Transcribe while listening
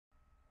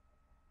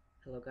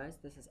Hello guys,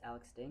 this is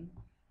Alex Ding,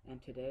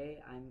 and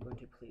today I'm going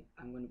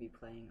to be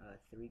playing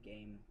a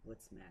 3-game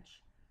Blitz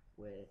match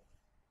with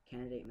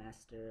Candidate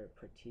Master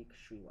Pratik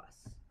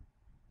Shriwas.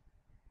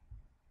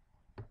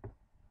 Okay,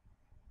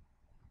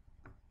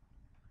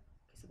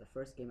 so the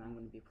first game I'm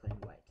going to be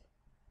playing white,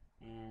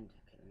 and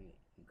okay, let me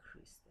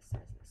increase the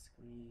size of the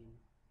screen.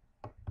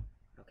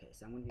 Okay,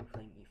 so I'm going to be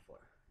playing e4,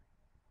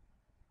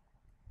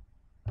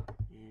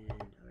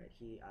 and alright,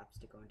 he opts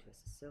to go into a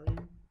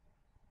Sicilian,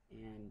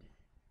 and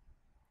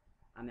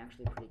I'm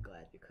actually pretty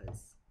glad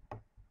because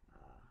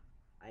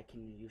I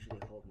can usually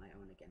hold my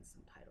own against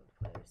some titled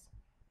players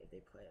if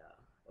they play a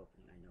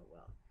opening I know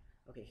well.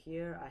 Okay,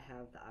 here I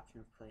have the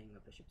option of playing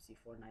a bishop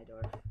c4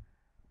 Najdorf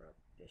or a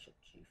bishop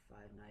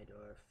g5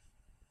 Najdorf.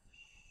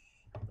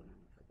 I don't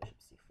know, play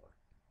bishop c4.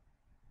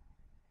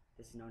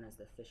 This is known as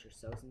the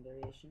Fischer-Sosen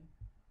variation.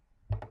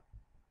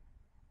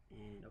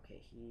 And okay,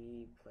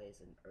 he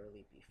plays an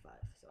early b5,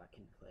 so I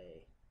can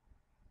play.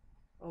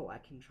 Oh, I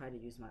can try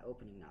to use my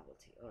opening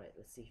novelty. Alright,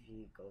 let's see if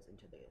he goes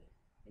into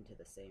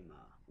the same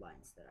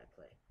lines that I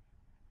play.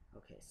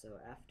 Okay, so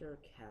after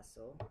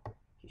castle,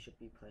 he should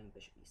be playing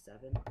bishop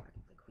e7. I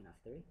can play queen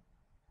f3.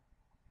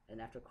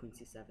 And after queen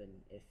c7,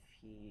 if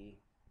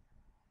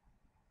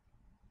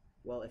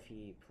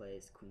he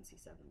plays queen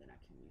c7, then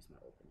I can use my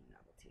opening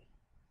novelty.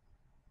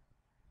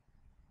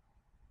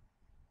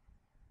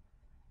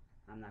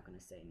 I'm not going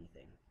to say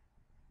anything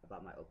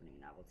about my opening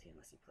novelty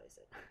unless he plays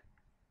it.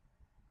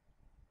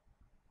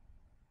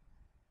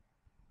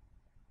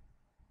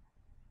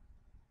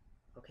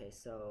 Okay,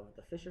 so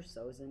the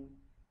Fischer-Sosen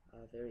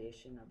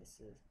variation of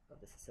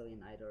the Sicilian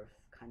Najdorf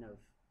kind of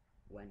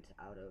went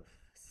out of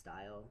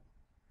style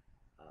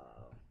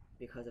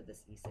because of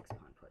this e6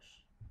 pawn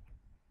push.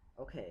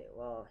 Okay,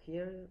 well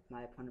here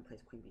my opponent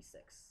plays queen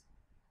b6.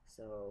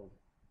 So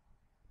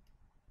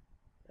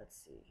let's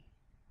see.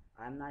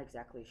 I'm not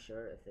exactly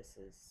sure if this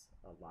is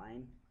a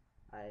line.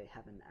 I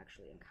haven't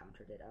actually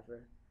encountered it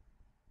ever,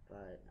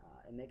 but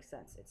it makes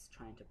sense. It's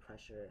trying to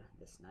pressure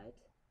this knight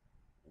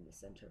in the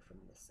center from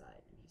this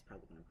side, and he's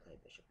probably going to play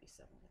bishop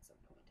b7 at some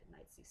point and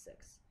knight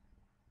c6.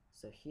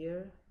 So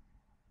here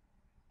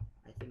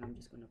I think I'm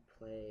just going to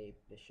play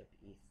bishop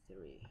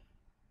e3,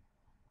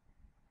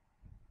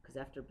 because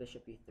after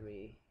bishop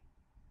e3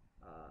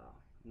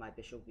 my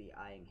bishop will be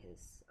eyeing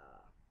his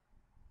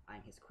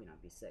queen on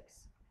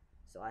b6.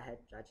 So I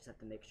just have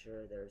to make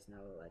sure there's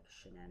no like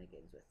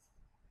shenanigans with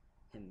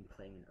him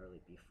playing an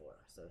early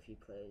b4. So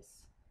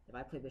if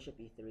I play bishop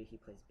e3, he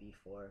plays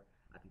b4,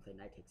 I can play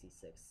knight takes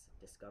e6,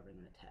 discovering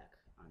an attack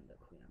on the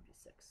queen on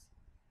b6.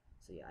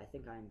 So yeah, I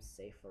think I'm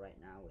safe for right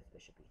now with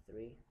bishop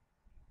e3.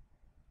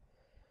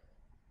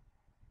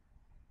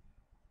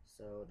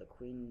 So the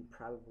queen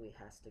probably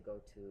has to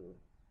go to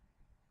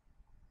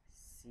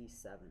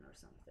c7 or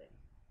something.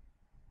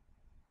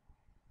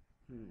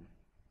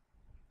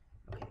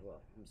 Okay,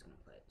 well, I'm just going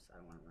to play it, so I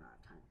don't want to run out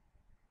of time.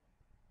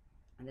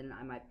 And then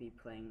I might be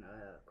playing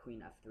a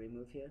queen f3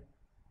 move here,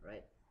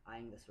 right?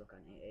 Eyeing this rook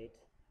on a8,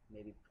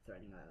 maybe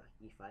threatening a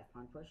e5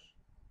 pawn push.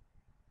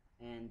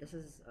 And this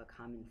is a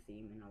common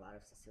theme in a lot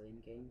of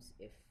Sicilian games.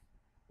 If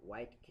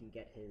white can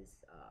get his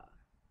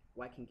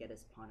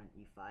pawn on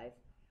e5,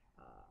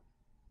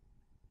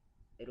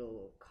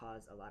 it'll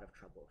cause a lot of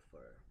trouble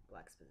for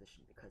black's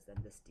position, because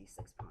then this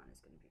d6 pawn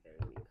is going to be very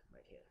weak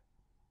right here.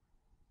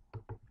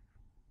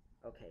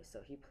 Okay,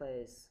 so he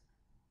plays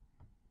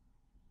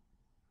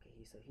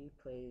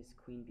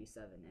queen b7,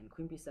 and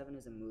queen b7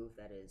 is a move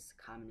that is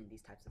common in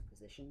these types of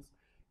positions,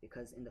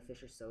 because in the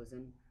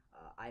Fischer-Sosen,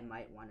 I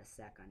might want to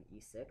sack on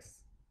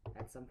e6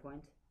 at some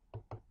point.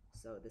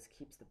 So this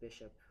keeps the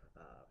bishop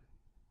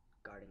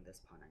guarding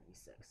this pawn on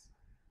e6.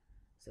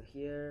 So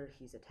here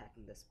he's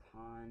attacking this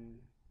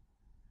pawn.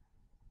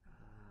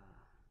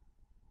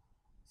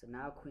 So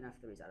now queen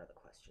f3 is out of the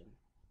question.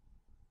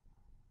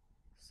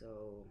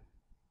 So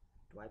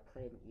do I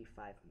play an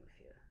e5 move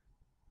here?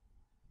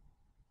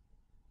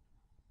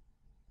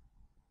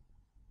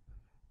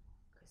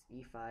 Because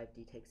e5,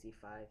 d takes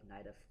e5,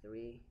 knight f3.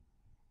 He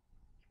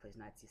plays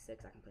knight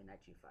c6, I can play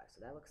knight g5.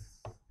 So that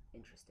looks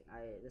interesting.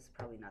 This is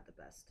probably not the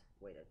best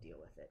way to deal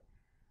with it.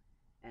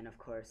 And of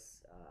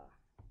course,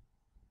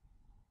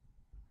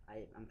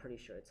 I'm pretty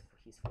sure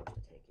he's forced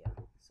to take, yeah.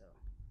 So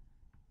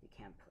he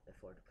can't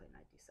afford to play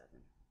knight d7.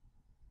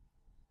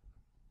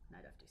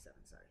 Knight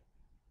fd7, sorry.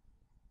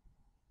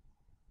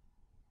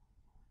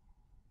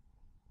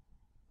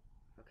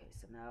 Okay,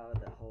 so now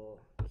the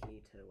whole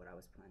key to what I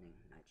was planning,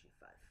 knight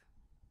g5.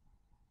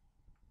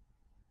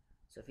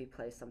 So if he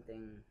plays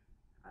something,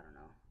 I don't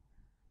know,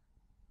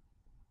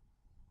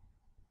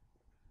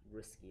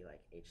 risky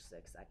like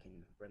h6, I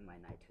can bring my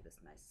knight to this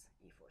nice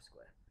e4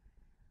 square.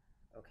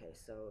 Okay,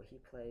 so he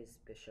plays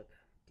bishop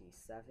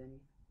d7,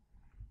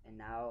 and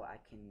now I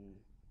can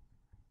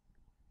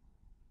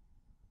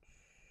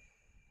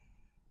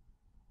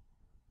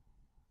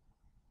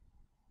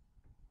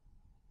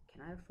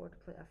I afford to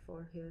play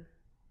f4 here?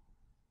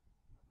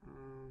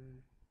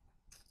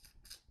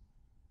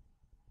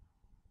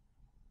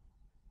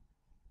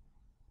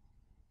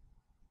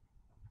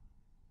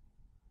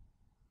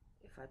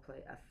 if I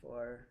play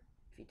f4,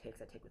 if he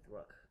takes, I take with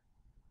rook.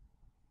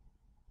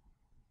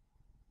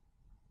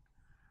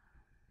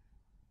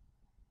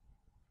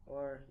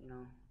 Or, you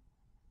know,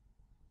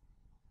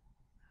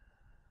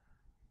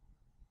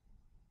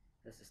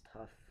 this is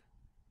tough.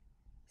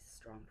 He's a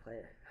strong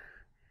player.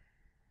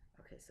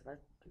 Okay, so if I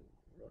do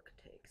rook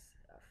takes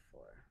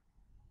f4,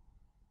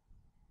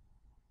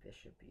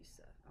 bishop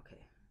b7.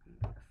 Okay, I'm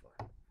going to f4.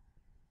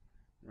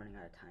 I'm running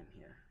out of time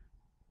here.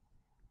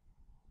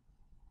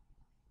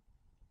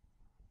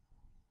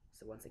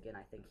 So once again,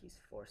 I think he's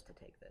forced to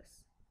take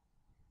this.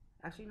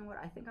 Actually, you know what?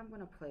 I think I'm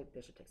going to play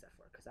bishop takes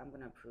f4 because I'm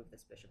going to improve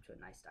this bishop to a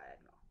nice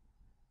diagonal.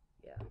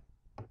 Yeah,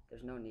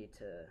 there's no need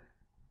to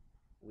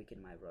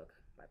weaken my rook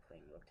by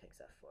playing rook takes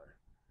f4.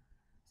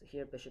 So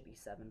here, bishop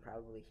e7,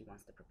 probably he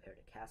wants to prepare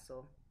to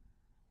castle,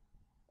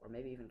 or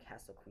maybe even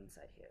castle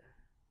queenside here.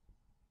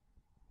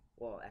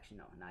 Well,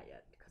 actually no, not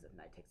yet, because of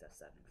knight takes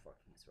f7,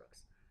 forking his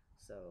rooks.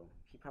 So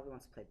he probably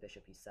wants to play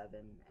bishop e7,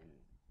 and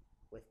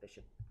with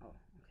bishop, oh,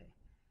 okay.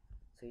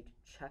 So he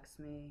checks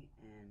me,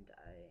 and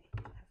I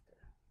have to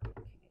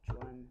play king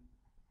h1,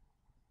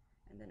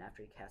 and then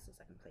after he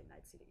castles, I can play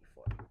knight c to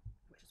e4,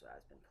 which is what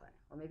I've been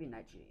planning, or maybe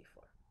knight g to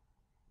e4.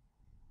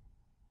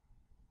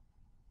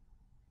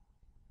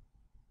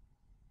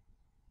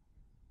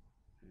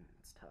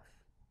 It's tough.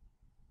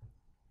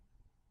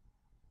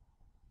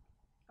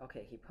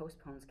 Okay, he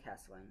postpones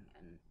castling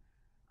and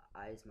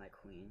eyes my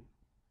queen,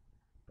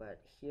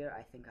 but here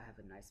I think I have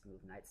a nice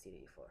move, knight c to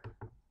e4.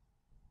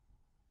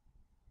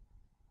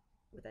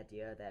 With the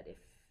idea that if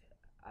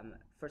I'm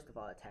first of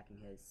all attacking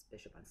his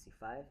bishop on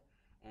c5,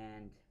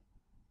 and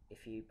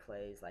if he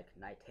plays like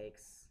knight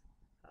takes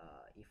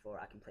e4,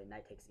 I can play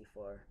knight takes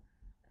e4,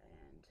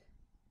 and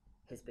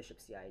his bishop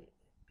c8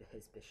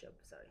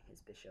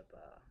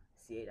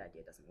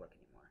 idea doesn't work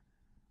anymore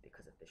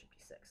because of bishop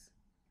d6.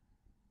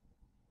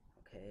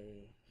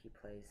 Okay, he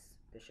plays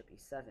bishop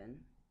e7,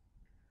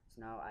 so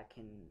now I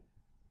can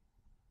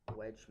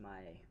wedge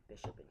my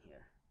bishop in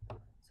here.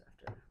 So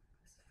after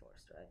this is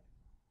forced, right?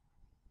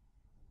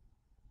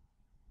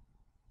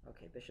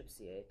 Okay, bishop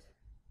c8,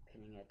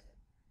 pinning it.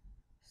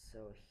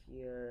 So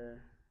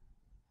here,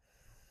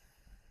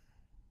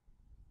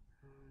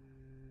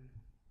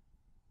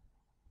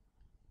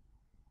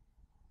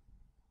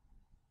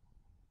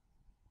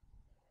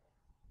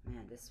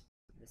 man, this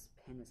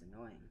pin is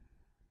annoying.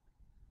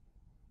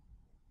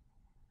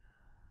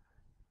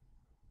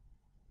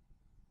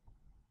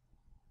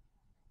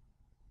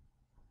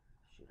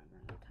 Shoot, I'm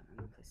running out of time. I'm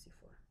gonna play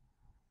c4.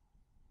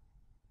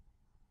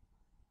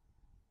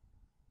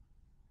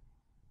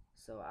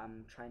 So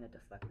I'm trying to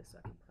deflect this so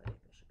I can play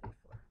bishop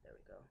a4. There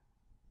we go.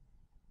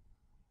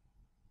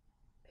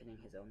 Pinning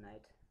his own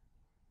knight.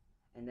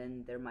 And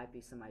then there might be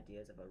some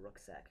ideas of a rook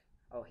sack.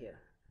 Oh, here,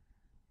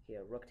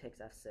 rook takes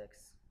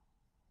f6.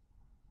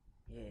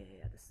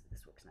 Yeah, this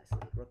works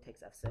nicely. Rook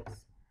takes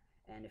f6,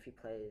 and if he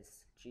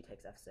plays g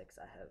takes f6,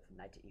 I have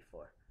knight to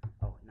e4.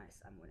 Oh, nice,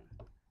 I'm winning.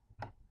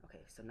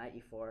 Okay, so knight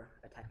e4,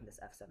 attacking this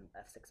f7,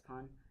 f6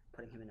 pawn,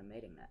 putting him in a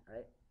mating net,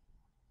 right?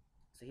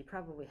 So he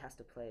probably has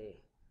to play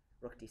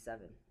rook d7,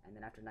 and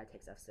then after knight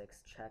takes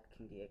f6, check,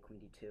 king d8, queen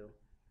d2,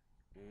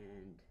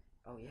 and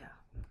oh yeah,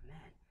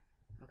 man,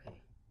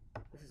 okay,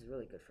 this is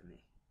really good for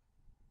me.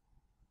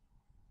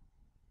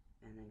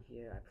 And then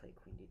here I play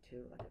queen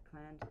d2 like I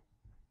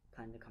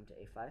planned to come to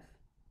a5,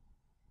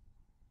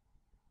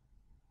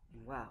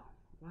 and wow,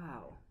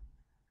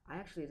 I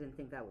actually didn't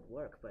think that would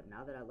work, but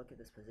now that I look at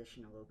this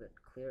position a little bit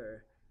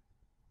clearer,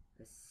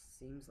 this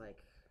seems like,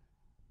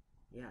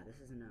 yeah, this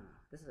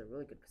is a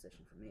really good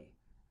position for me.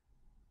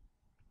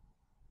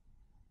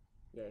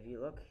 Yeah, if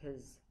you look,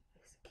 his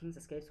king's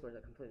escape squares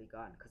are completely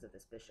gone because of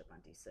this bishop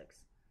on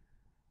d6.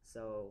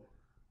 So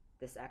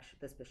this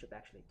bishop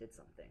actually did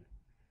something.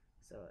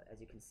 So as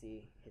you can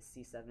see, his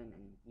c7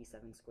 and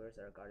e7 squares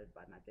are guarded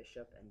by my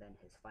bishop, and then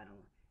his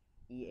final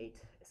e8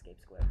 escape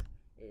square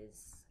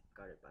is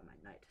guarded by my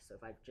knight. So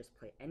if I just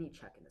play any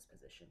check in this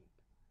position,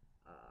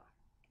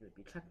 it would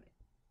be checkmate.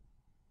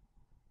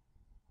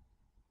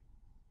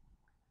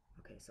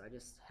 Okay, so I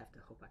just have to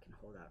hope I can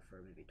hold out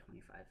for maybe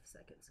 25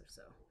 seconds or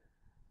so.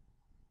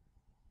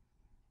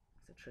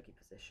 It's a tricky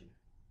position.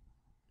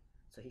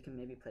 So he can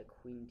maybe play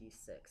queen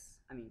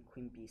b6,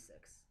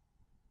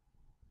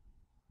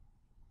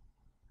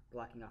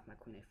 blocking off my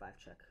queen a5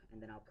 check,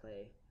 and then I'll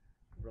play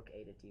rook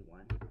a to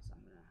d1. So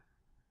I'm gonna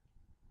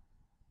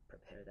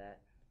prepare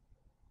that.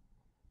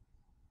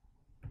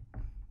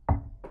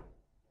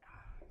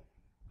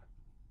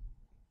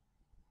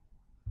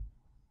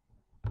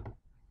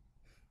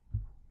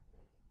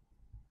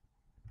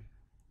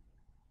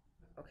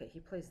 Okay, he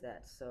plays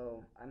that,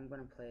 so I'm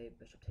gonna play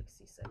bishop takes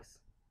c6.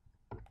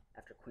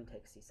 After queen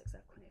takes c6, I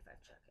have queen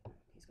a5 check, and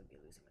he's gonna be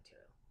losing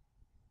material.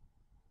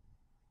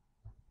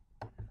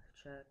 a5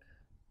 check.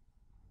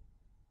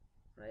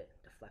 Right,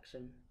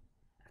 deflection.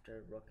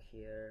 After rook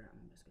here,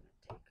 I'm just gonna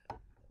take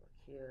the rook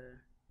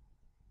here.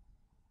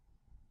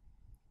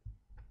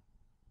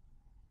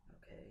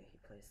 Okay, he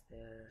plays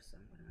there, so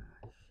I'm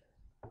gonna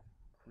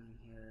queen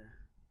here,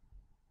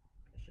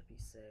 bishop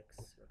e6,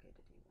 rook a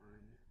to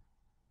d1.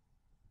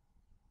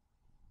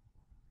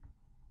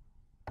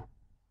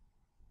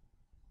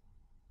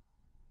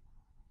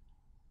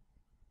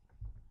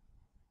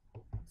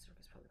 This rook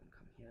is probably going to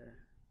come here.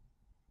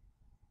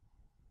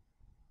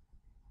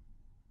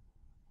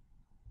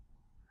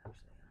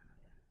 Actually, I don't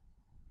know yet.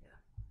 Yeah.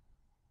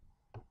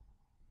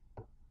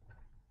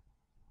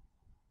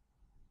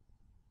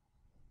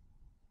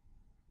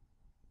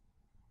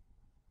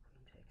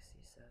 Queen takes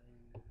c7,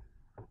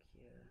 rook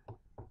here,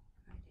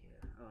 knight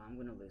here. Oh, I'm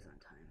going to lose on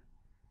time.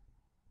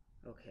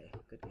 Okay,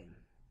 good game.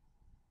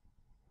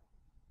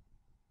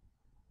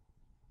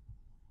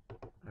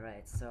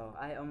 Alright, so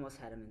I almost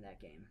had him in that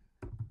game.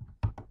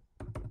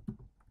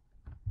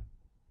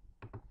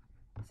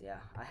 So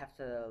yeah, I have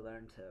to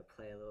learn to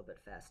play a little bit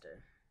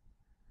faster.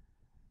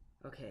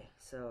 Okay,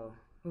 so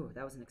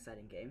that was an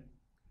exciting game.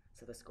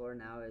 So the score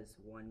now is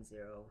 1-0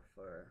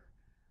 for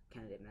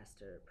candidate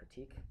master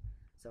Pratik.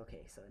 So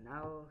okay, so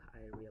now I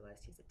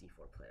realized he's a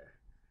d4 player.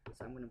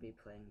 So I'm going to be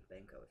playing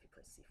Banco if he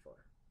plays c4.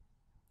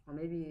 Or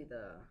maybe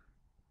the...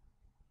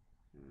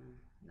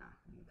 nah,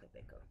 I'm going to play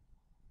Banco.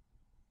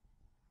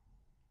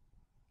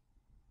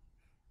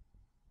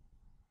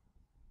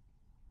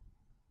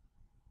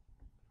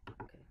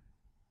 Okay.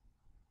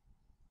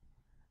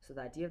 So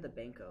the idea of the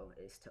Banco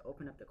is to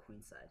open up the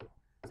queen side.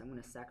 So I'm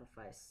going to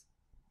sacrifice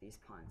these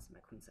pawns, my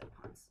queenside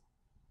pawns,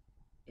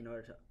 in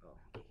order to... oh,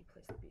 okay, he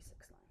plays the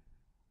b6 line.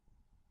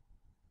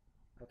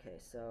 Okay,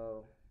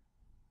 so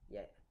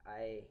yeah,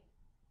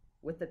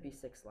 with the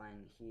b6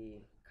 line,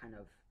 he kind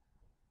of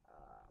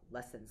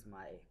lessens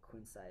my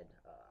queenside.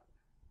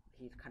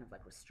 He kind of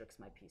like restricts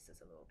my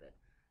pieces a little bit.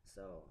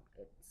 So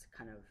it's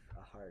kind of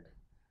a hard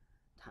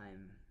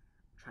time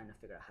trying to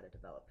figure out how to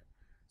develop.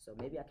 So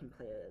maybe I can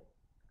play a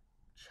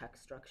check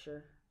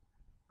structure,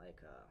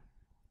 like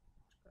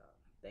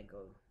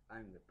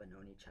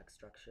Benoni check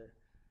structure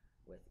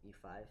with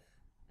e5,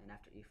 and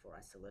after e4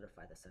 I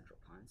solidify the central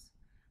pawns.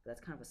 But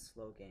that's kind of a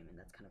slow game, and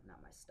that's kind of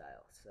not my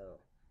style.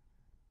 So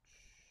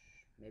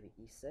maybe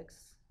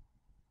e6.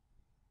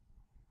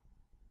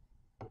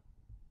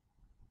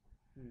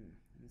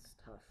 It's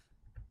tough.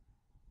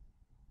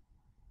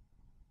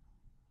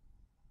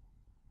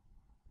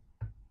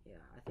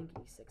 Yeah, I think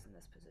e6 in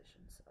this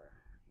positions are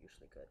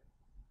usually good.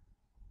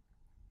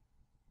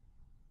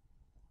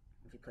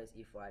 If he plays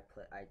e4,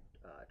 I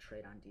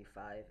trade on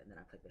d5, and then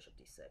I play bishop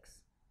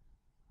d6.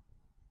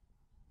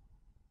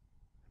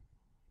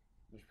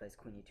 If he plays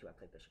queen e2, I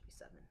play bishop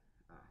e7.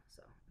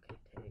 So, okay,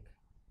 take.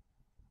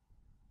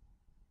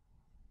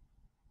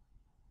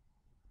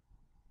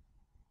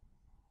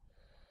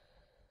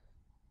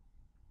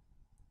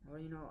 Or,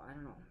 I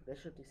don't know.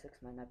 Bishop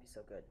d6 might not be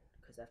so good,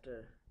 because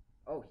after...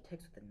 oh, he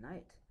takes with the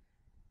knight.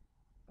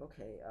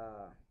 Okay,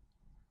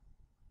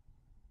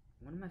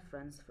 one of my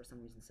friends, for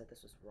some reason, said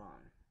this was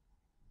wrong.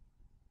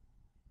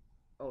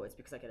 Oh, it's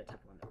because I get a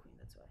tempo on the queen,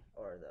 that's why.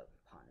 Or the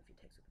pawn, if he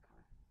takes with the pawn.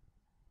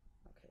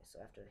 Okay,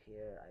 so after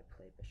here, I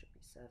play bishop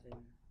b7.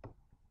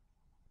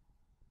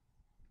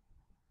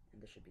 And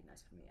this should be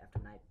nice for me. After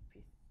knight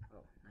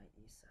knight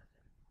e7.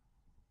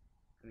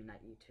 I mean,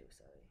 knight e2,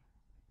 sorry.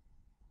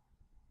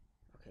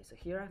 Okay, so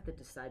here I have to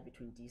decide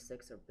between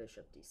d6 or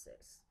bishop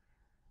d6.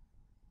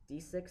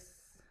 d6,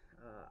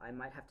 I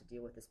might have to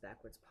deal with this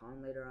backwards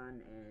pawn later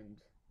on,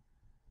 and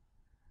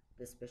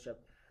this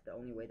bishop, the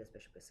only way this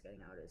bishop is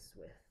getting out is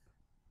with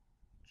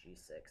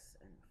g6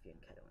 and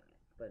fianchettoing it.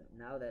 But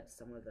now that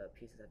some of the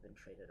pieces have been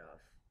traded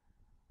off,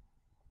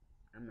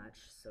 I'm not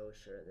so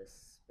sure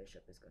this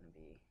bishop is going to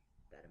be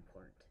that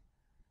important.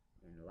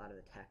 And a lot of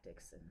the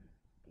tactics in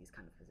these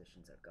kind of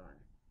positions are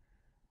gone.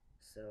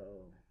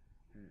 So,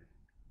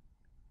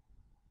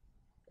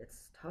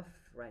 it's tough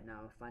right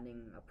now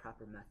finding a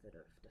proper method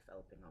of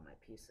developing all my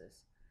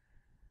pieces.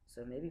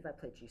 So maybe if I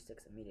play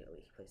g6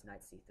 immediately, he plays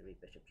knight c3,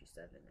 bishop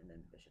g7, and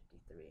then bishop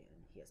d3,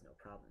 and he has no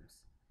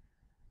problems.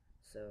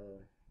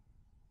 So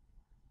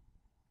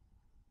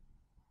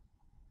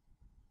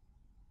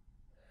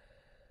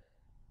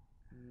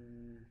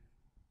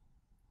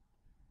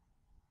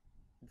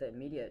the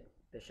immediate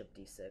bishop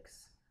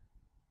d6.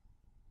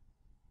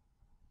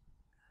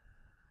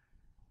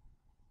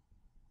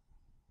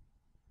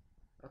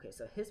 Okay,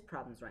 so his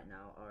problems right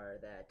now are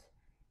that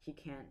he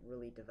can't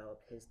really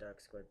develop his dark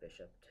squared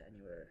bishop to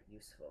anywhere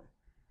useful,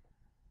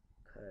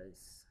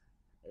 because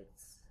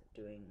it's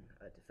doing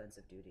a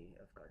defensive duty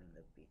of guarding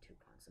the b2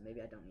 pawn. So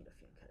maybe I don't need to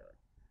fianchetto it.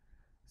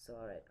 So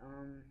alright,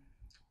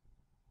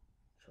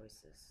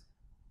 choices.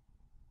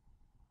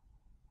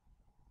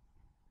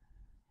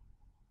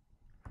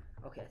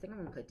 Okay, I think I'm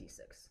going to play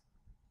d6,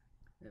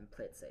 and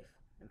play it safe,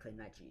 and play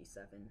knight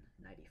g7,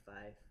 knight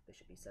e5,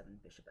 bishop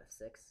e7, bishop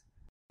f6.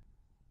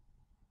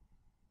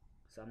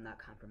 So I'm not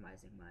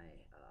compromising my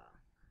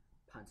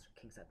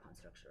kingside pawn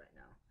structure right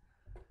now.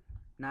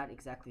 Not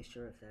exactly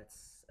sure if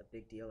that's a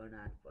big deal or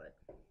not, but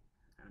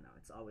I don't know,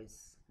 it's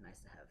always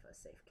nice to have a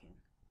safe king.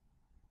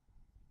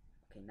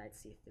 Okay, knight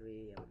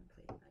c3, I'm going to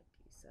play knight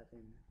d7,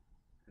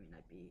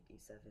 knight b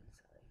d7,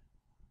 sorry.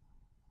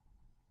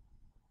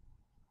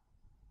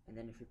 And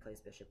then if he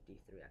plays bishop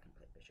d3, I can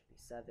play bishop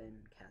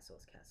e7,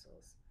 castles,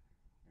 castles,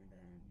 and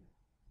then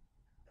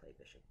play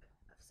bishop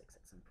f6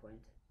 at some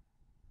point.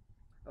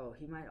 Oh,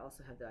 he might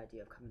also have the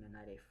idea of coming to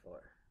knight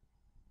a4.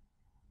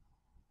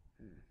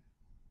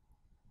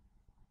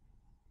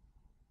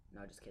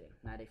 No, just kidding.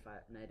 Knight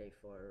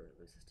a4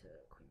 loses to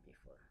queen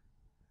b4.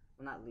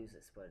 Well, not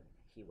loses, but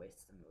he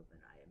wastes the move and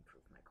I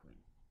improve my queen.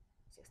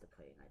 So he has to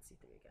play knight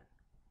c3 again.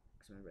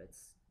 Because remember,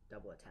 it's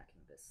double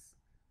attacking this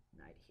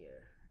knight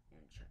here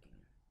and checking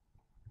in.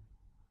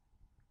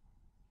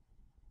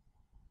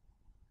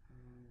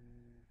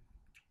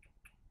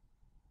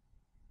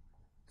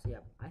 So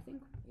yeah, I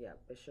think, yeah,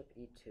 bishop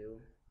e2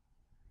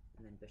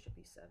 and then bishop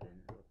e7.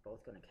 We're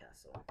both going to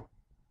castle.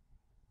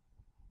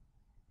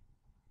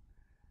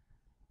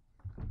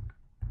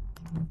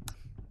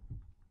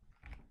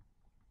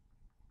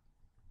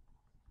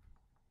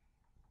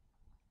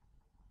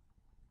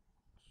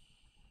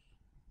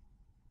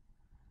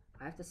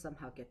 I have to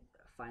somehow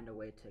find a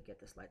way to get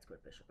this light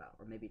squared bishop out,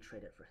 or maybe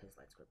trade it for his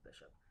light squared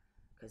bishop,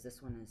 because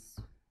this one is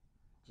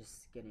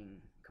just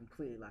getting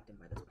completely locked in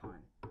by this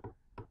pawn.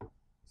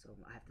 So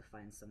I have to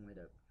find some way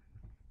to...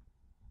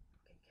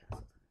 Okay,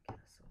 castle,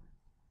 castle.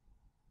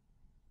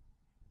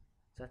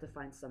 So I have to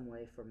find some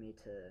way for me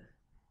to,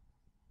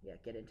 yeah,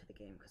 get into the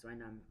game, because right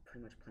now I'm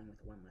pretty much playing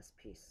with one less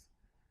piece.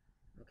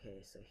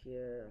 Okay, so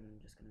here I'm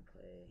just going to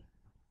play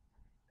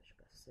bishop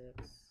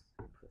f6,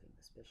 improving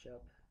this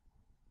bishop.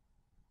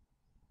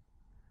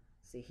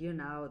 See, here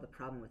now the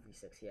problem with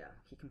e6, yeah,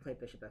 he can play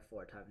bishop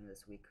f4, targeting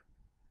this weak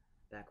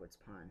backwards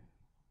pawn.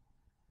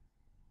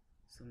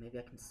 So maybe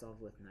I can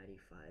solve with knight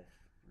e5,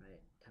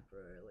 right?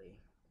 Temporarily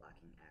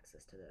blocking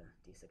access to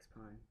the d6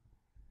 pawn.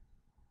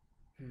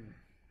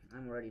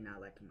 I'm already not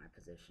liking my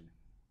position.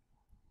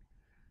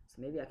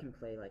 So maybe I can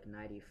play like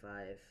knight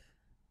e5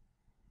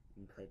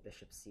 and play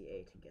bishop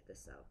c8 and get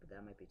this out, but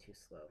that might be too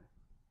slow.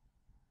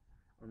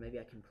 Or maybe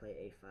I can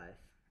play a5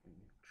 and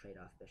trade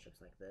off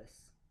bishops like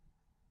this.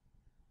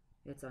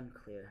 It's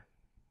unclear.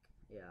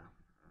 Yeah.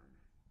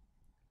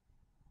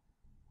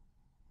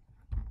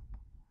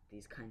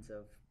 These kinds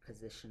of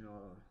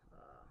positional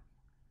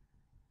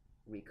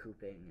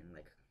recouping and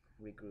like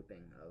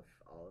regrouping of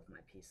all of my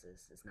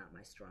pieces is not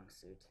my strong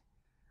suit.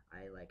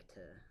 I like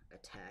to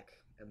attack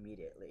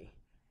immediately,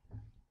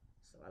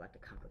 so I like to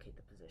complicate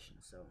the position.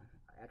 So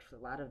actually,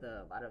 a lot of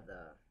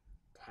the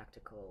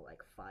tactical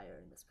like fire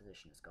in this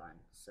position is gone.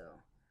 So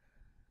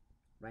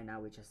right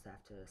now we just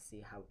have to see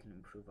how we can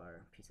improve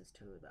our pieces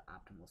to the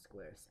optimal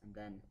squares, and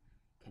then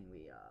can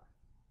we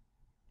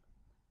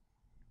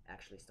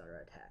actually start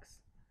our attacks.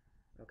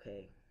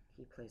 Okay,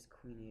 he plays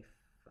queen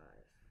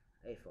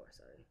a5, a4,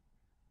 sorry.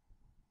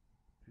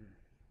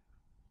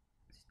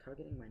 He's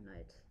targeting my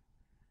knight,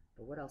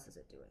 but what else is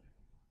it doing?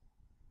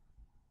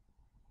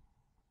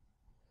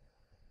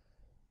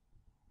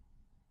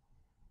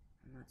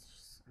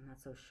 I'm not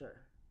so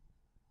sure.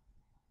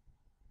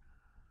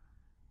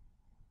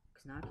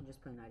 Because now I can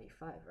just play knight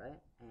e5, right?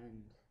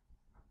 And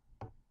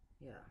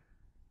yeah,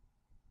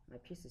 my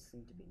pieces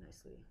seem to be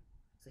nicely.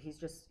 So he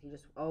just,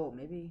 oh,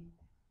 maybe,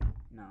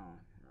 no.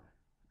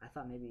 I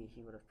thought maybe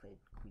he would have played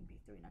queen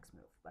b3 next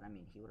move, but I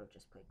mean, he would have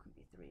just played queen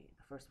b3 in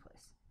the first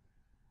place.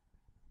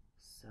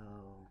 So,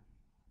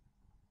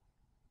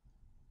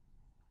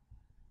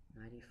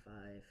 knight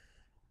e5,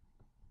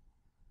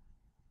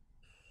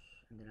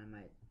 and then I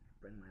might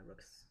bring my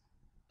rooks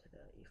to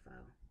the e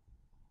file.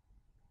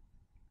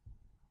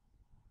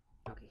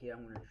 Okay, here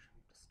I'm gonna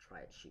just try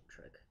a cheap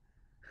trick.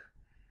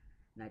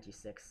 Knight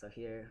g6, so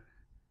here,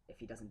 if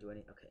he doesn't do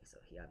anything, okay, so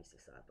he obviously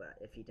saw it, but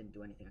if he didn't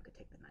do anything, I could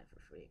take the knight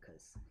for free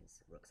because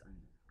his rook's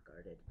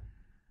unguarded.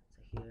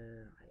 So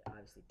here, I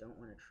obviously don't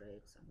want to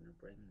trade, so I'm going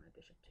to bring my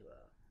bishop to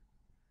a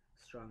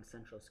strong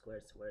central square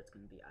where it's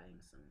going to be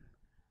eyeing some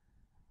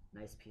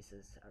nice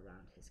pieces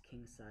around his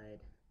king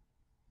side.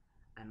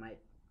 I might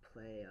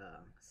play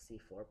a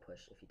c4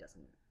 push if he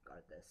doesn't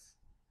guard this.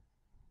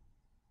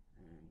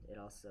 And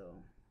it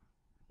also,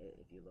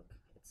 if you look,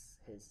 it's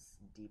his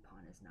d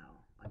pawn is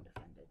now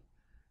undefended.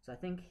 So I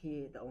think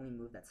the only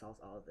move that solves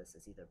all of this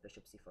is either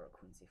bishop c4 or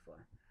queen c4.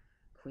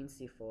 Queen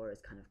c4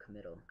 is kind of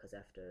committal, because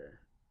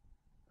after...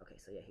 Okay,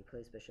 so yeah, he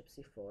plays bishop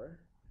c4,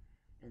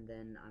 and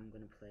then I'm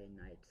going to play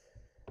knight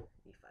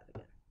e5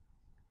 again.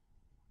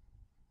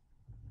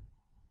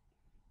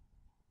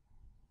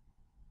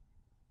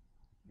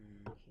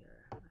 And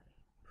here I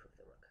improve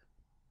the rook.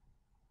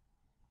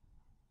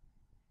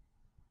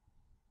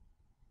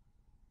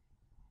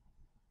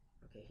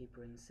 Okay, he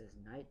brings his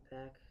knight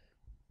back.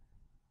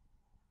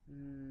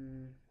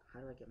 How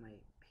do I get my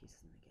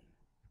pieces in the game?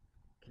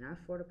 Can I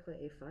afford to play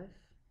a5?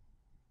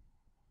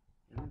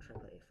 I'm gonna try to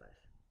play a5.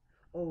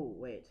 Oh,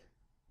 wait.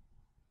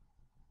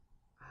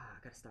 I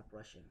gotta stop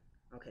rushing.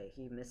 Okay,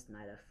 he missed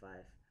knight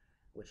f5,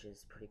 which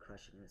is pretty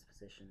crushing in this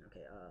position.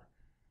 Okay,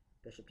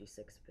 bishop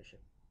d6,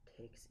 bishop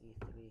takes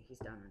e3. He's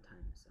down on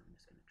time, so I'm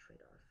just gonna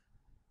trade off.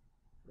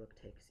 Rook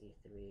takes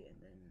e3, and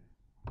then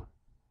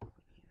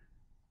queen here.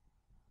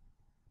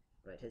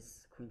 Right,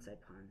 his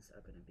queenside pawns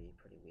are gonna be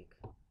pretty weak.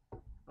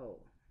 Oh.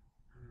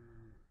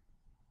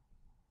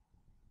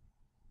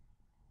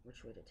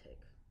 which way to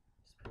take?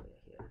 Just probably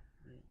here,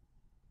 right?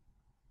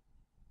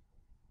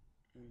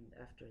 And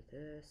after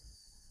this,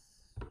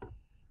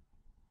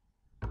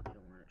 I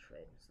don't want to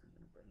trade, so I'm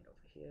going to bring it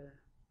over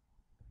here.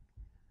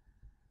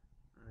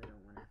 I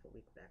don't want to have a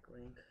weak back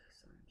rank,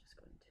 so I'm just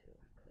going to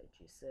play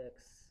g6,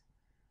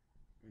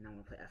 and I'm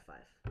going to play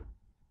f5.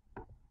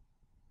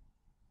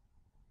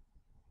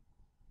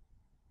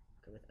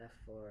 Okay, with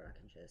f4, I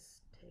can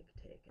just take,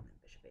 and then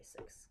bishop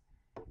a6,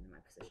 and then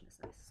my position is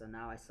nice. So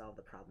now I solve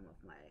the problem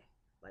of my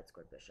light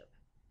scored bishop.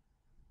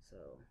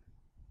 So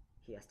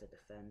he has to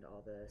defend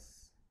all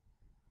this,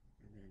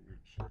 and then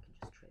actually I can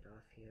just trade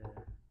off here.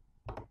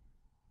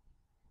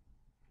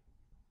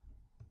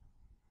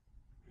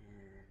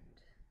 And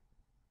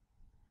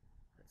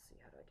let's see,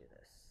 how do I do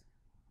this?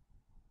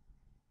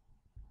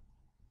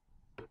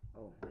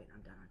 Oh, wait,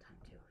 I'm down on time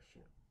too,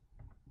 shoot.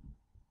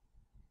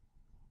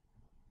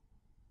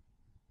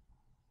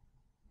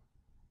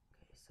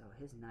 Okay, so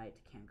his knight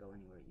can't go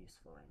anywhere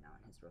useful right now,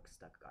 and his rook's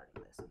stuck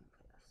guarding this. I'm gonna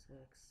play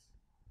f6.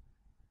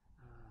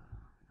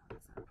 No,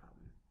 that's not a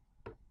problem.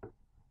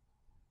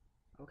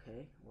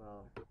 Okay,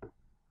 well,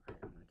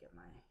 alright, I'm gonna get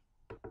my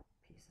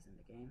pieces in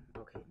the game.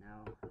 Okay,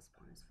 now this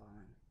pawn is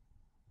falling.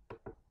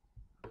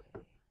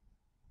 Okay.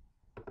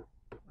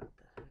 What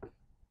the heck?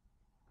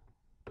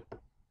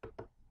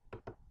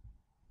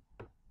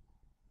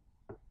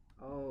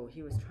 Oh,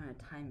 he was trying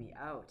to time me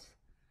out.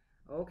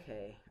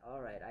 Okay,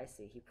 alright, I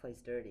see. He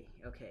plays dirty.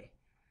 Okay.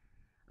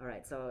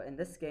 Alright, so in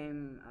this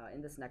game,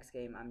 in this next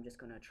game, I'm just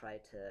gonna try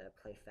to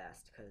play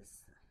fast,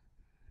 because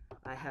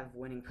I have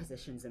winning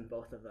positions in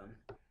both of them,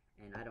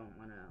 and I don't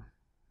want to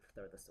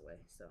throw this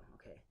away. So,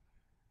 okay,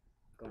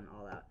 going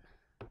all out.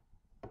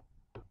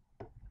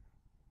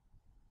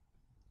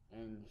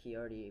 And he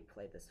already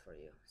played this for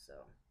you,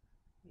 so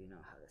you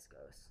know how this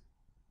goes.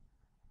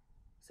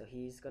 So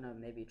he's gonna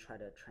maybe try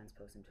to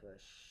transpose into a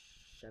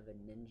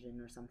Shevninjin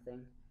or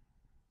something.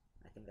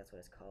 I think that's what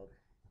it's called.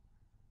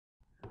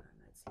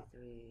 Knight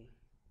c3,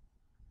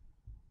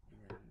 and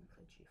then I'm gonna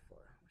play g4,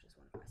 which is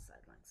one of my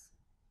sidelines.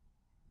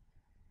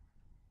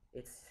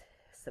 It's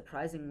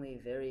surprisingly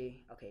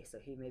very okay. So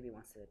he maybe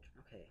wants to.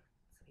 Okay,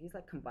 so he's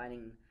like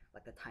combining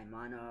like the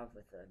Taimanov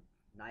with the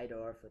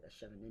Najdorf with a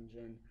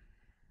Shevninjin.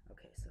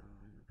 Okay, so I'm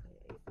gonna play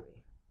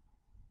a3,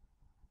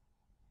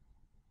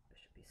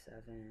 bishop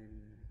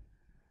b7,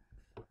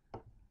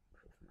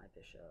 proof my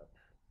bishop,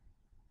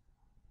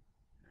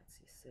 knight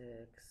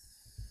c6,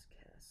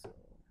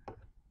 castle,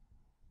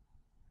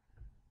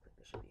 play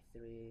bishop e3.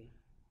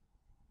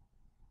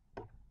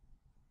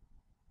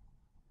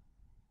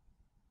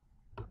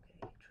 Okay,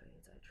 he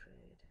trades, I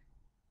trade.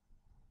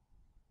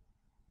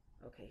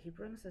 Okay, he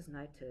brings his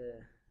knight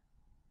to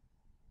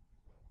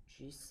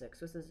g6,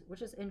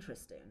 which is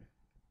interesting.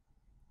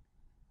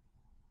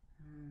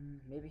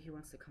 Maybe he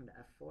wants to come to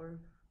f4,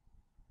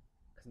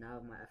 because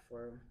now my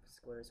f4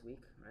 square is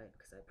weak, right?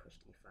 Because I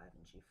pushed e5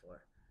 and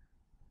g4.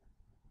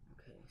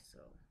 Okay, so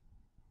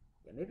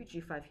yeah, maybe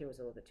g5 here was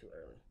a little bit too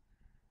early.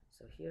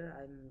 So here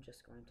I'm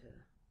just going to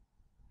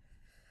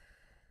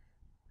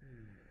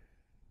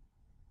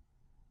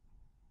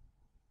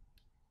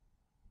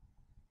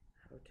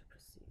how to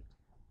proceed?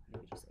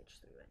 Maybe just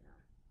h3 right now.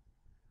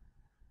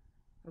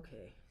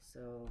 Okay,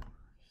 so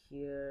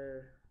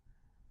here,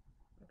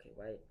 okay,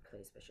 white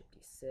plays bishop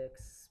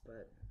d6,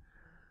 but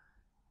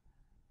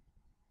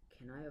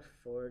can I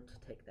afford to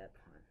take that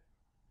pawn?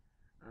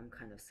 I'm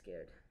kind of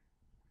scared.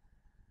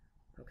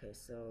 Okay,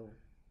 so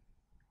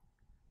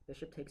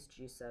bishop takes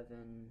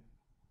g7,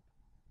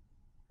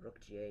 rook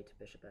g8,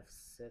 bishop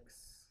f6.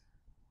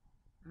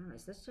 I don't know,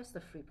 is this just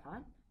a free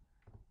pawn?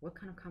 What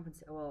kind of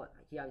compensation? Well,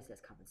 he obviously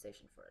has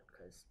compensation for it,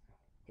 because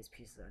his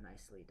pieces are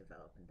nicely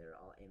developed and they're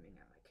all aiming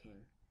at my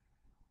king.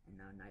 And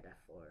now knight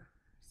f4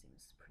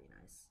 seems pretty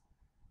nice.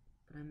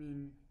 But I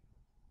mean,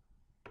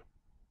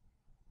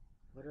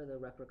 what are the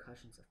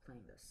repercussions of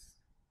playing this?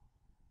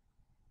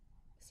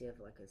 Does he have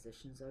like a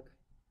Zwischenzug?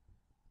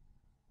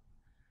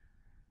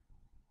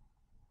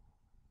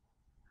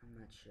 I'm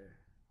not sure.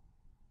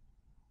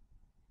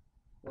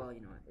 Well,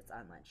 you know what, it's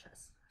online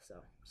chess, so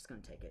I'm just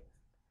gonna take it.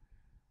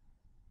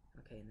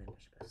 Okay, and then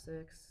bishop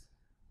f6.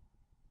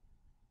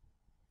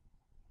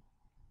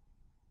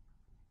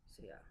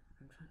 So yeah,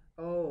 I'm trying.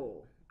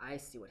 Oh, I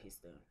see what he's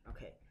doing.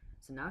 Okay,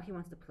 so now he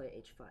wants to play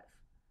h5.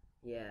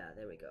 Yeah,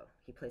 there we go.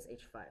 He plays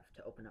h5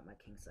 to open up my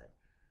king side.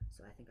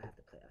 So I think I have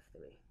to play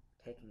f3.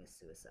 Taking is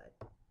suicide.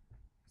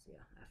 So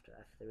yeah, after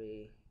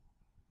f3.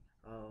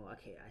 Oh,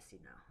 okay, I see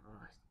now.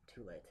 Oh,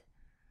 too late.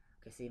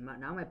 Okay, see,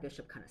 now my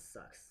bishop kind of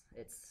sucks.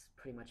 It's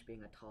pretty much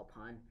being a tall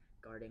pawn,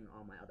 guarding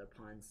all my other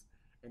pawns,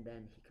 and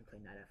then he can play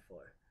knight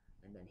f4,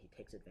 and then he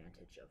takes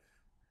advantage of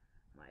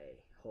my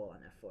hole on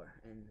f4.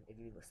 And if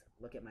you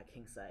look at my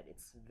king side,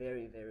 it's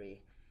very,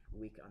 very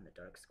weak on the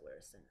dark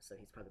squares, and so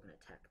he's probably going to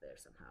attack there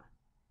somehow.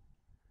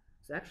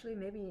 So actually,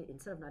 maybe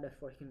instead of knight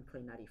f4, he can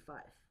play knight e5.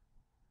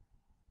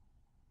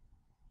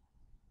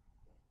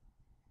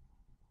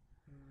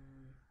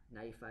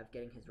 Knight e5,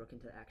 getting his rook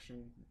into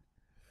action.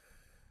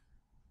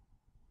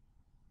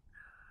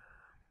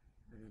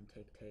 And then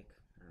take.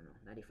 I don't know,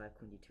 knight e5,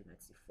 queen d2, knight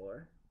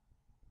c4.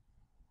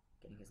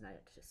 Getting his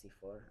knight to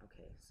c4.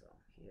 Okay, so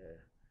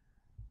here,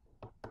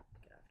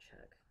 get off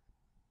check.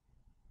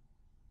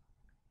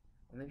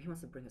 Or maybe he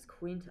wants to bring his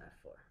queen to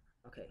f4.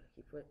 Okay,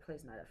 he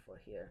plays knight f4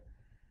 here.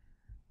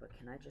 But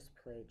can I just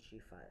play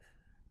g5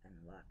 and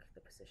lock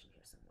the position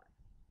here somewhat?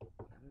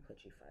 Yeah, I'm going to play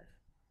g5.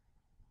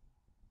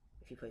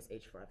 If he plays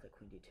h4, I play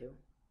queen d2.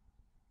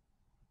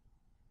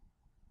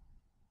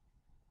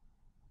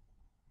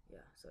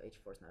 Yeah, so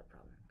h4 is not a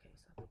problem. Okay,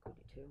 so I play queen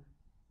d2.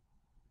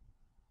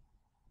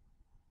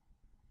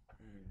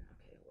 And,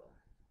 okay, well,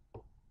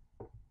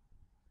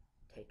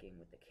 taking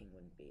with the king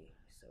wouldn't be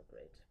so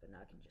great. But now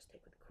I can just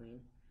take with the queen.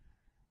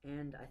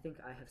 And I think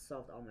I have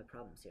solved all my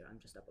problems here. I'm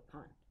just up a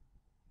pawn.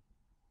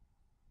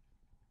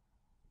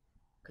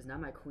 Because now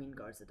my queen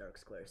guards the dark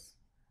squares.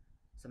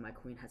 So my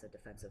queen has a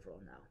defensive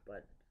role now.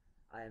 But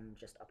I'm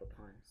just up a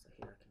pawn. So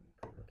here I can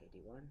play rook a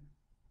d1.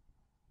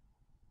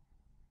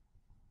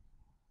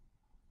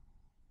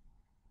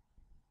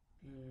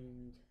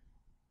 And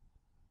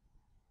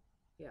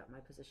yeah, my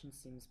position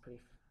seems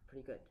pretty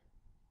good.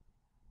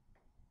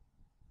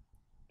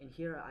 And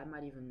here I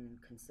might even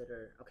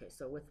consider, okay,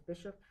 so with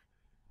bishop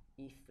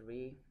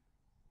e3,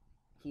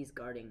 he's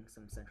guarding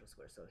some central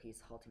squares, so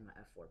he's halting my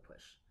f4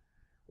 push,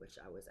 which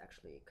I was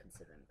actually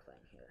considering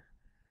playing here.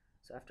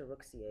 So after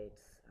rook c8,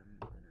 I'm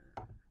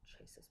gonna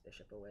chase this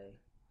bishop away.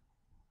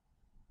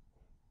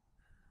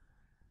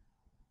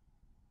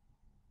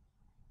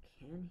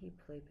 Can he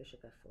play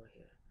bishop f4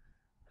 here?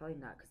 Probably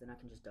not, because then I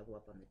can just double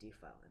up on the d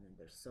file, and then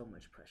there's so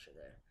much pressure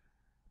there.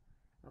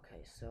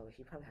 Okay, so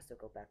he probably has to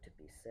go back to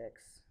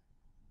b6,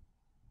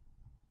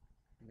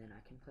 and then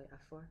I can play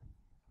f4.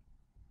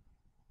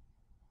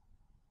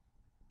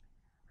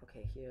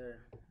 Okay,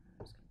 here,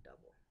 I'm just going to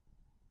double.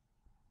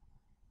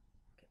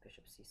 Okay,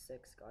 bishop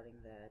c6,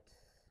 guarding that.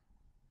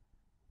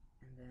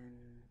 And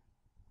then,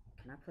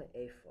 can I play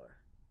a4?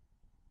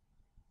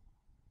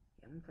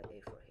 Yeah, I'm going to play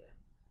a4 here.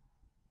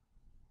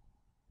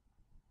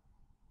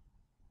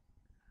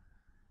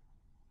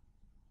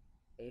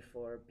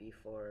 a4,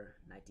 b4,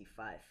 knight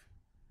d5.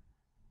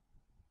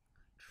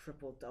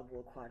 Triple,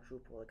 double,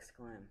 quadruple,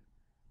 exclaim.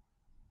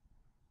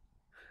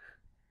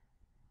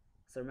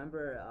 So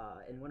remember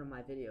in one of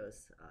my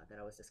videos that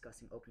I was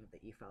discussing opening up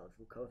the e-file of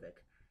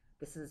Vukovic,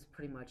 this is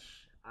pretty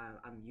much,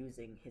 I'm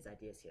using his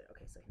ideas here.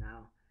 Okay, so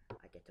now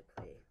I get to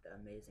play the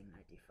amazing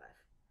knight d5.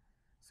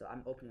 So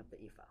I'm opening up the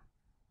e-file.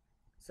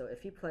 So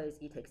if he plays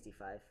e takes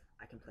d5,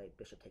 I can play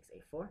bishop takes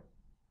a4.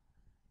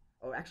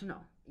 Or actually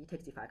no, e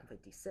takes d5, I can play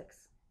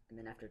d6. And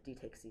then after d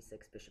takes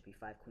c6, bishop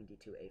e5, queen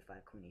d2,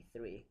 a5, queen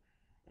e3.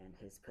 And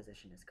his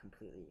position is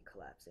completely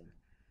collapsing.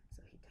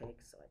 So he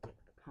takes, so I take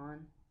with the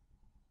pawn.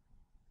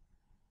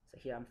 So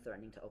here I'm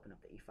threatening to open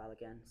up the e-file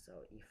again.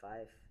 So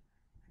e5,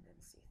 and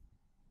then c.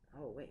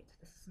 Oh wait,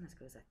 this isn't as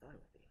good as I thought it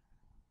would be.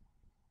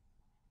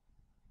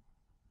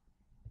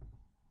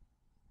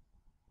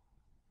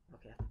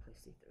 Okay, I have to play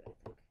c3, I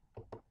think.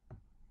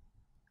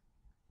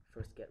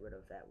 First get rid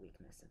of that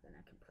weakness, and then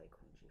I can play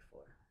queen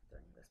g4,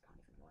 threatening this pawn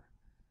even more.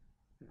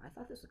 I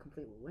thought this was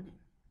completely winning.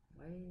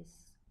 Why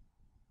is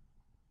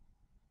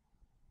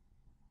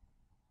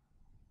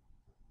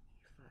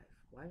e5?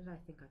 Why did I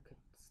think I could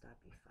stop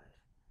e5?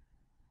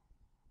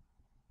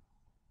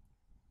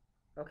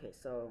 Okay,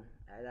 so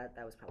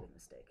that was probably a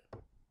mistake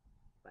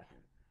by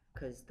him.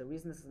 Because the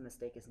reason this is a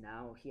mistake is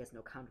now he has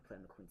no counterplay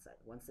on the queen side.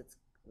 Once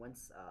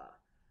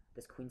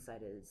this queen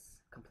side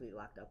is completely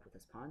locked up with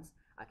his pawns,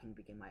 I can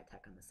begin my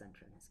attack on the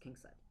center and his king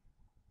side.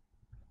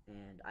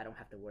 And I don't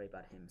have to worry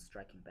about him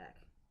striking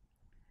back.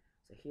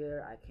 So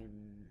here I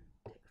can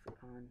take a free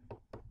pawn.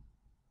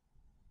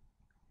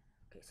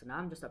 Okay, so now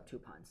I'm just up 2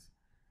 pawns.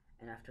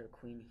 And after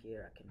queen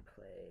here, I can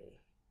play...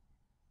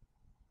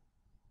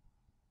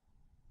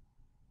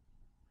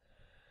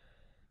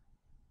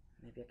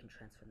 Maybe I can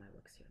transfer my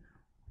rooks here now.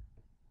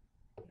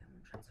 Yeah, I'm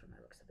going to transfer my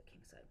rooks to the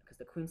king side, because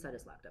the queen side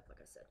is locked up,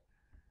 like I said.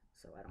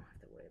 So I don't have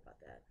to worry about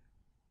that.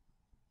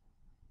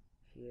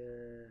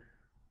 Here...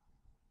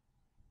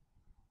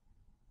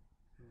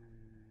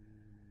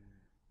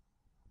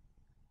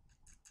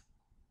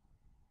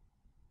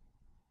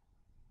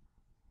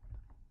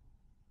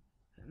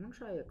 I'm going to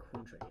try a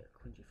queen trade here,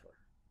 queen g4.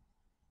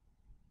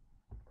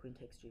 Queen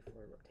takes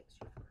g4, rook takes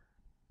g4.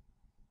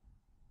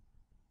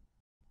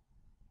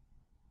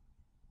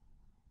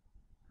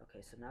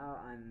 Okay, so now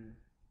I'm...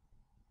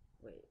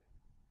 Wait.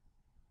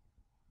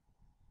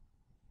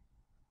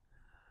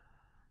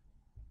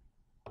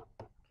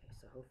 Okay,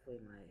 so hopefully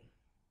my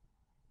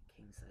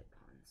kingside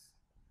pawns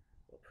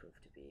will prove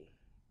to be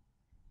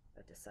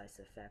a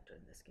decisive factor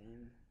in this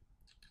game.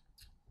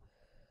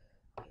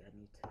 Okay, I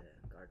need to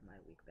guard my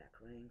weak back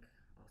rank,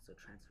 also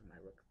transfer my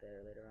rook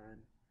there later on,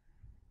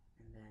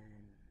 and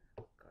then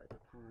guard the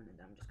pawn, and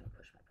then I'm just going to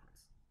push my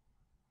pawns.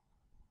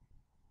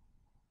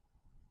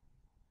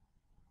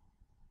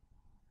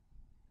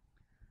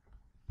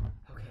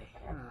 Okay,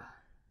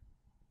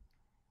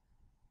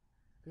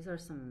 these are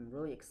some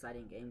really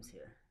exciting games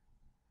here.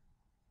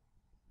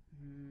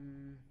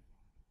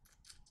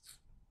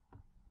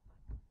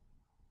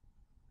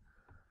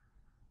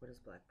 what does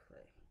black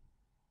play?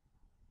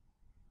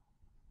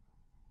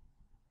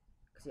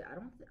 Because yeah,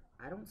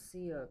 I don't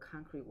see a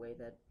concrete way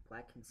that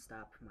black can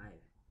stop my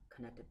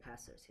connected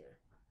passers here.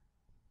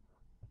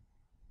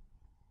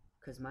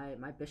 Because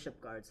my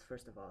bishop guards,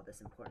 first of all,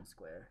 this important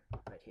square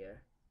right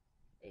here.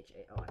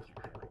 HA, oh, I can't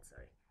highlight,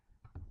 sorry.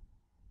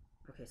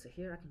 Okay, so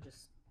here I can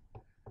just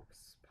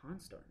pawn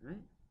storm,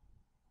 right?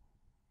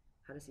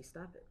 How does he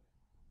stop it?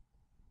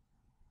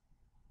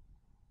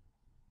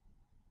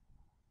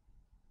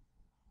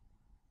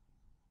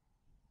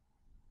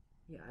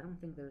 Yeah, I don't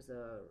think there's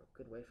a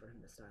good way for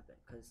him to stop it,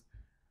 because,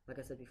 like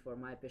I said before,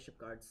 my bishop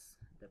guards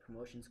the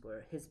promotion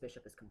square. His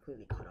bishop is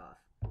completely cut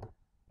off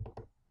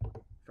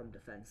from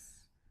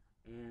defense,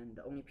 and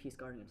the only piece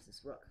guarding it is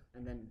his rook.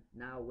 And then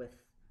now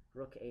with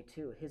rook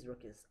a2, his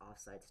rook is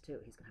offsides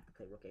too. He's going to have to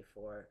play rook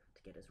a4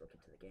 to get his rook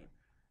into the game.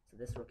 So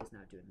this rook is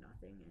now doing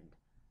nothing, and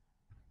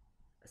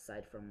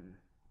aside from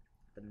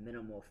the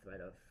minimal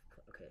threat of...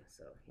 Okay,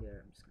 so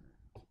here I'm just going to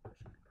keep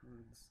pushing my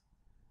pawns.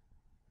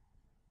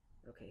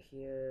 Okay,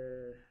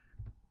 here...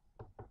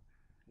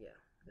 Yeah,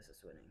 this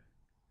is winning.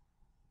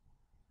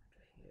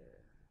 After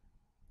here...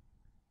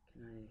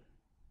 Can I...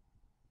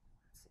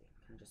 Let's see,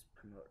 can I just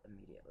promote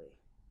immediately?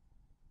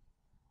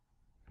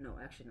 No,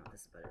 actually no,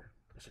 this is better.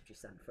 Bishop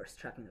g7 first,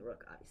 trapping the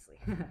rook, obviously.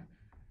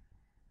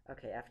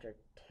 Okay, after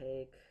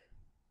take...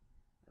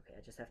 Okay,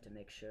 I just have to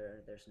make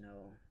sure there's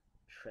no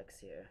tricks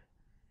here.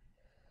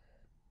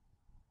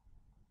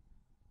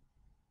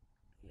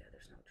 Yeah,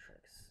 there's no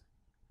tricks.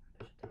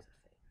 Bishop takes a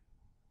fate.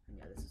 And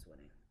yeah, this is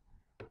winning.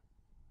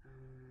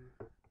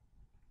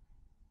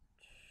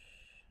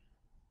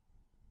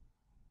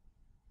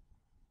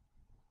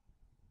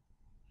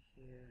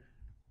 Here.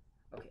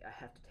 Okay, I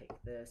have to take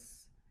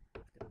this. I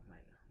have to move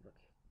my rook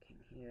king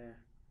here.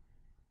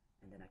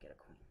 And then I get a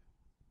queen.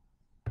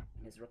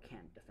 And his rook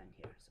can't defend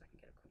here, so I can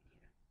get a queen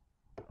here.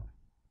 Oh,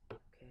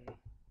 okay.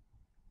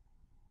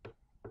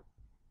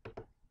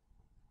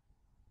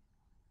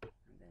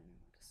 And then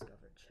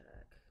discover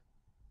check.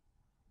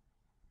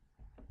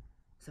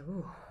 So,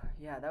 ooh,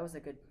 yeah, that was a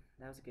good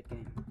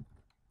game.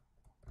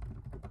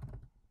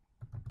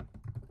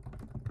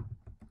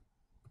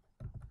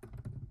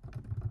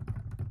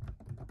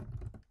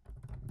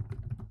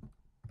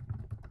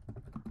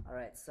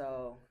 Alright,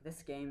 so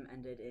this game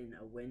ended in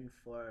a win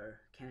for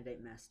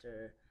candidate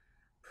master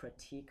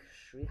Pratik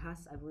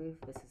Shriwas, I believe.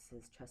 This is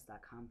his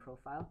chess.com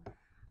profile.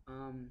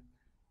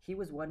 He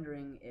was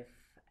wondering if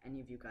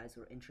any of you guys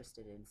were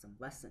interested in some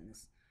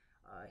lessons.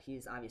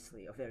 He's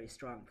obviously a very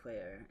strong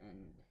player,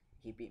 and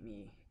he beat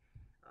me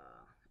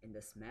in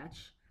this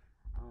match.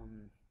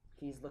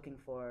 He's looking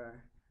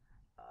for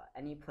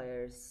any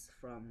players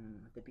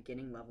from the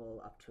beginning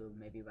level up to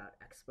maybe about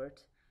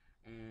expert,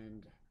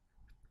 and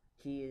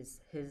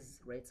his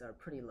rates are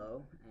pretty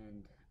low,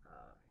 and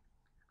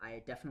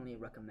I definitely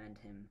recommend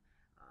him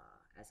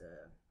as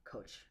a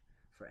coach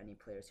for any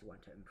players who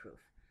want to improve.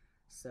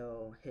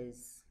 So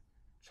his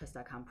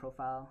chess.com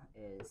profile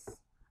is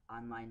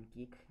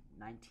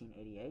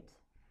onlinegeek1988,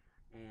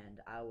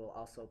 and I will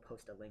also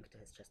post a link to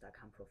his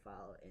chess.com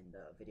profile in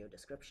the video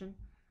description.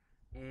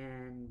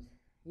 And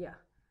yeah,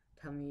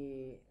 tell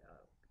me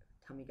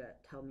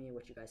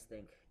what you guys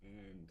think,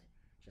 and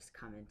just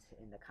comment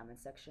in the comment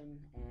section,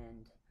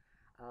 and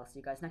I'll see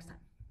you guys next time.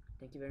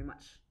 Thank you very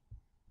much.